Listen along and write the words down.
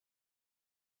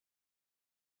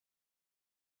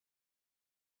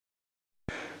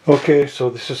Okay,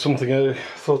 so this is something I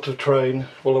thought of trying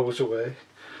while I was away.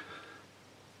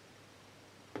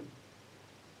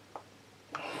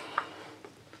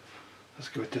 Let's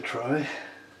give it a try.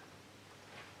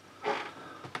 I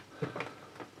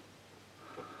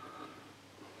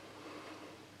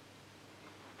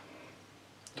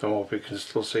hope you can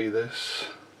still see this.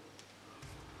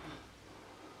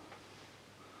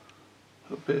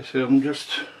 But basically I'm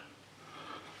just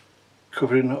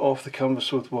covering off the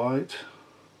canvas with white.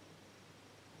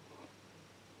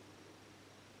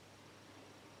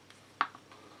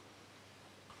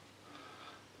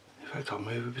 In fact, I'll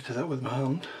move a bit of that with my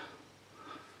hand.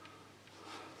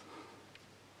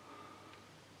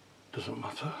 Doesn't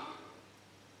matter.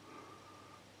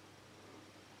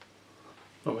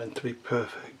 Not meant to be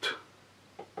perfect.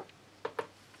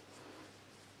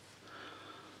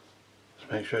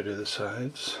 Just make sure I do the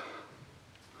sides.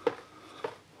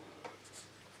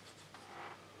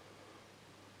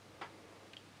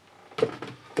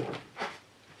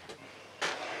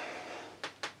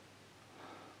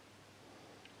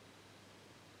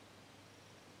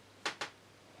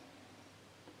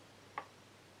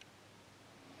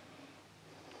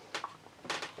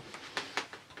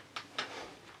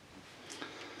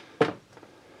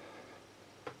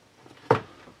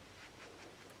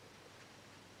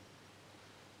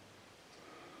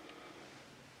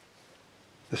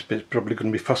 This bit's probably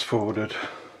going to be fast forwarded,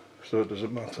 so it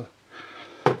doesn't matter.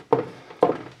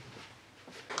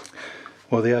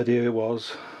 Well, the idea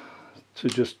was to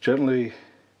just gently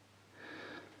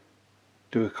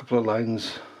do a couple of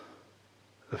lines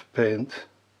of paint.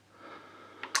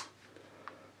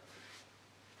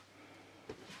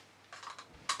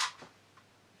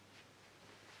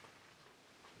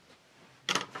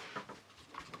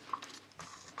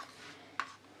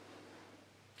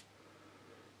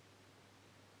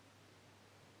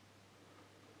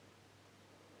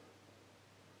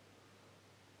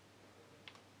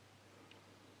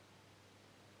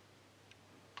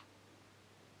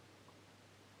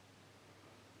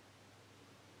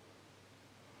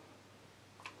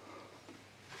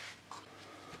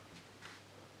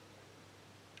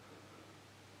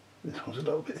 This one's a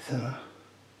little bit thinner.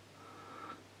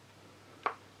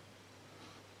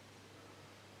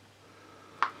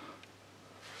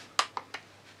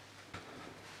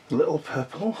 A little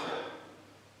purple.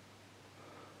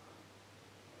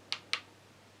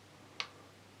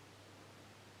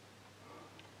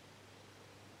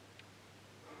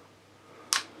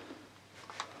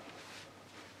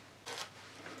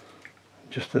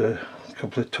 Just a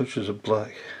couple of touches of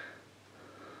black.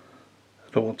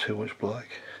 I don't want too much black.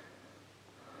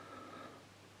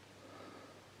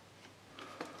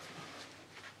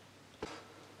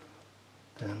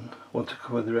 Then I want to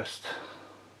cover the rest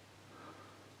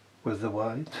with the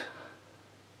white.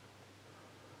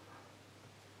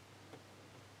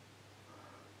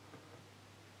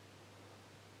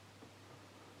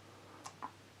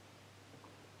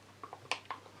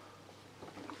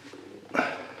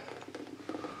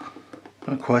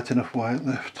 Not quite enough white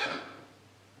left.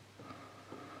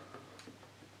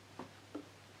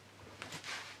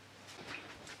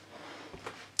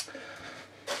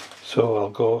 So I'll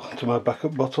go to my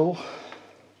backup bottle.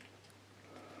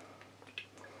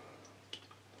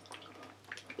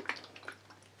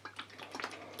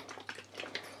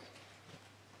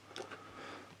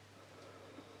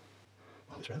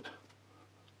 That's red.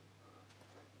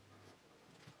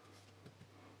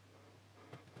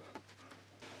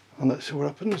 And let's see what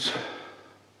happens.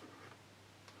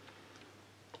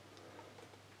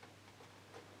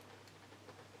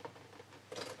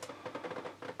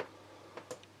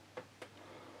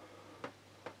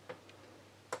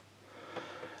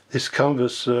 This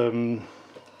canvas, I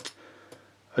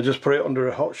just put it under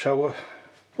a hot shower,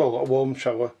 well, a warm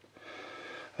shower,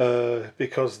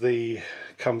 because the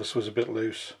canvas was a bit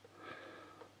loose.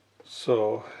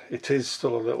 So it is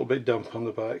still a little bit damp on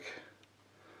the back,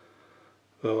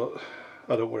 but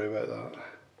I don't worry about that.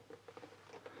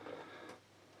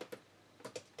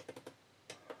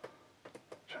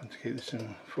 Trying to keep this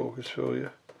in focus for you.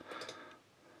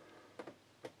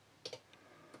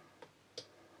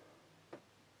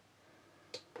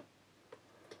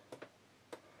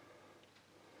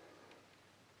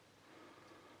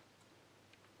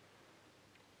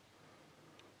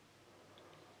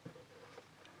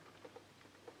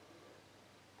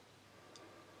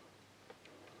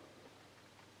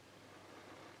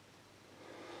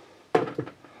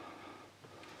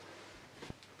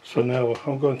 So now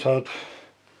I'm going to add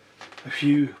a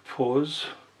few pours,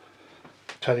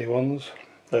 tiny ones,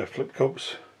 they're flip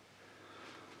cups.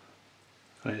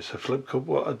 And it's a flip cup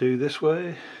what I do this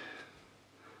way,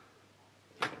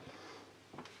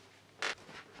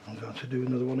 to do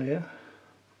another one here.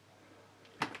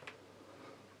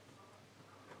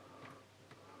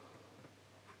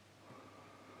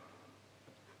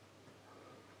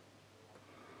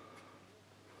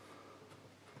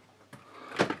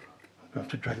 I have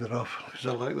to drag that off because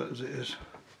I like that as it is.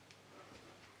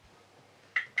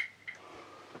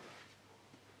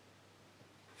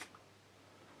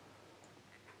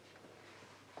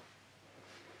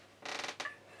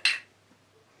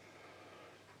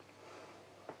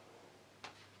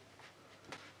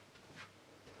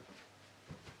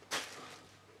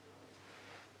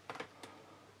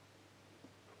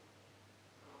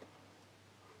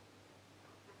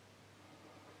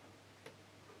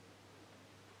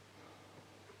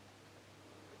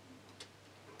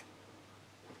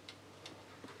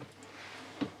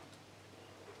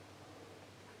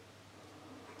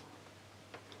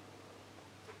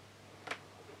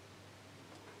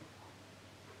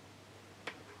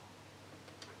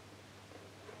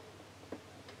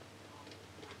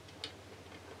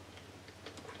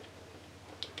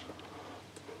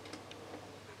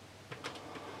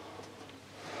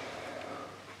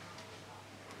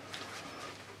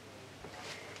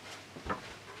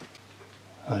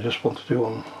 I just want to do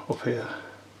one up here.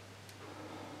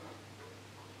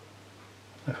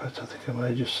 In fact, I think I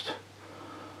may just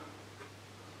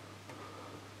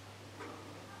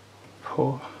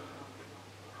pour.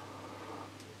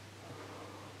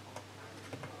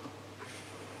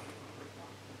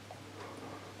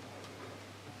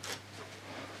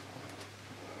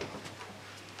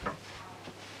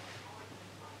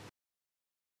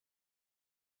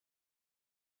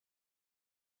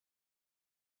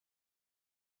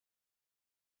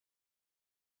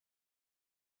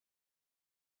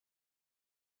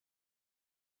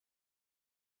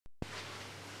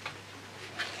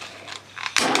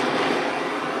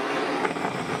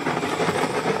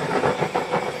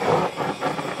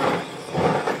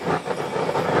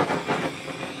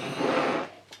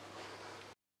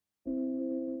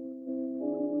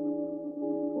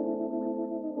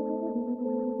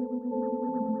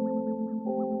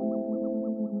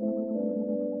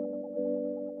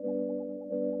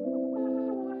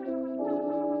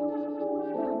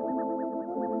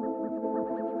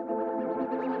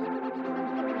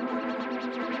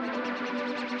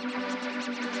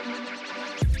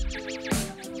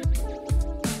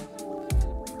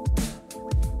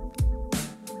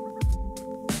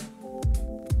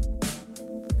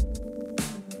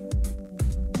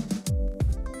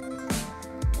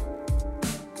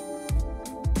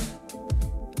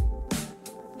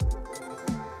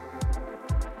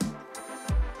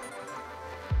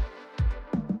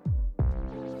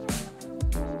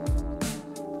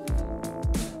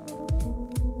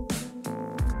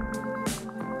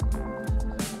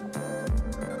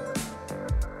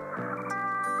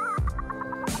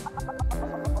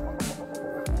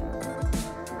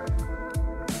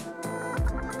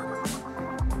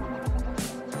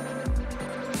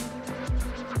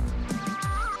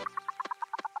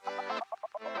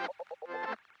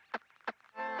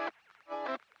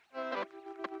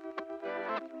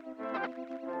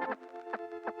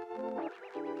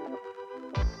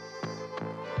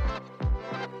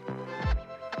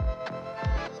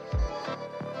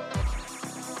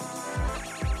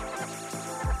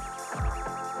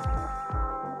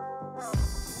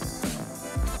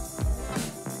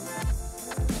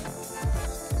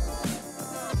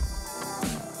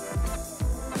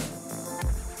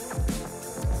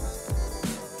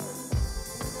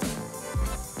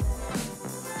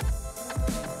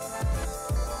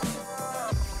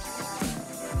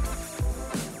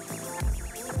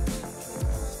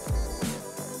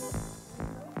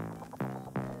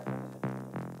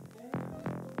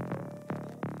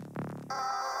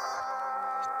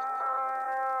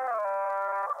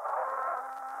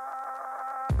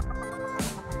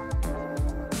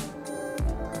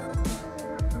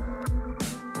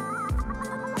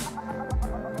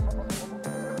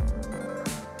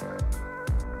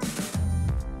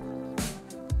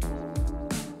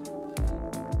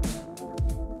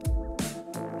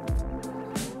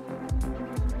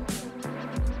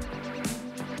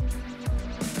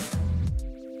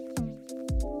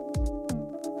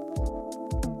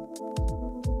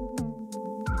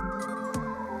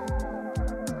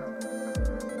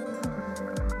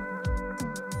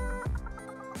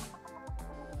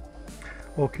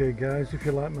 Okay guys, if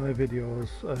you like my videos,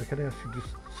 can I ask you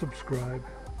just subscribe?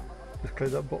 Just click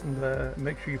that button there,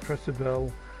 make sure you press the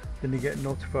bell, then you get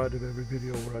notified of every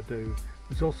video where I do.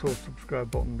 There's also a subscribe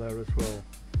button there as well.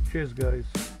 Cheers guys.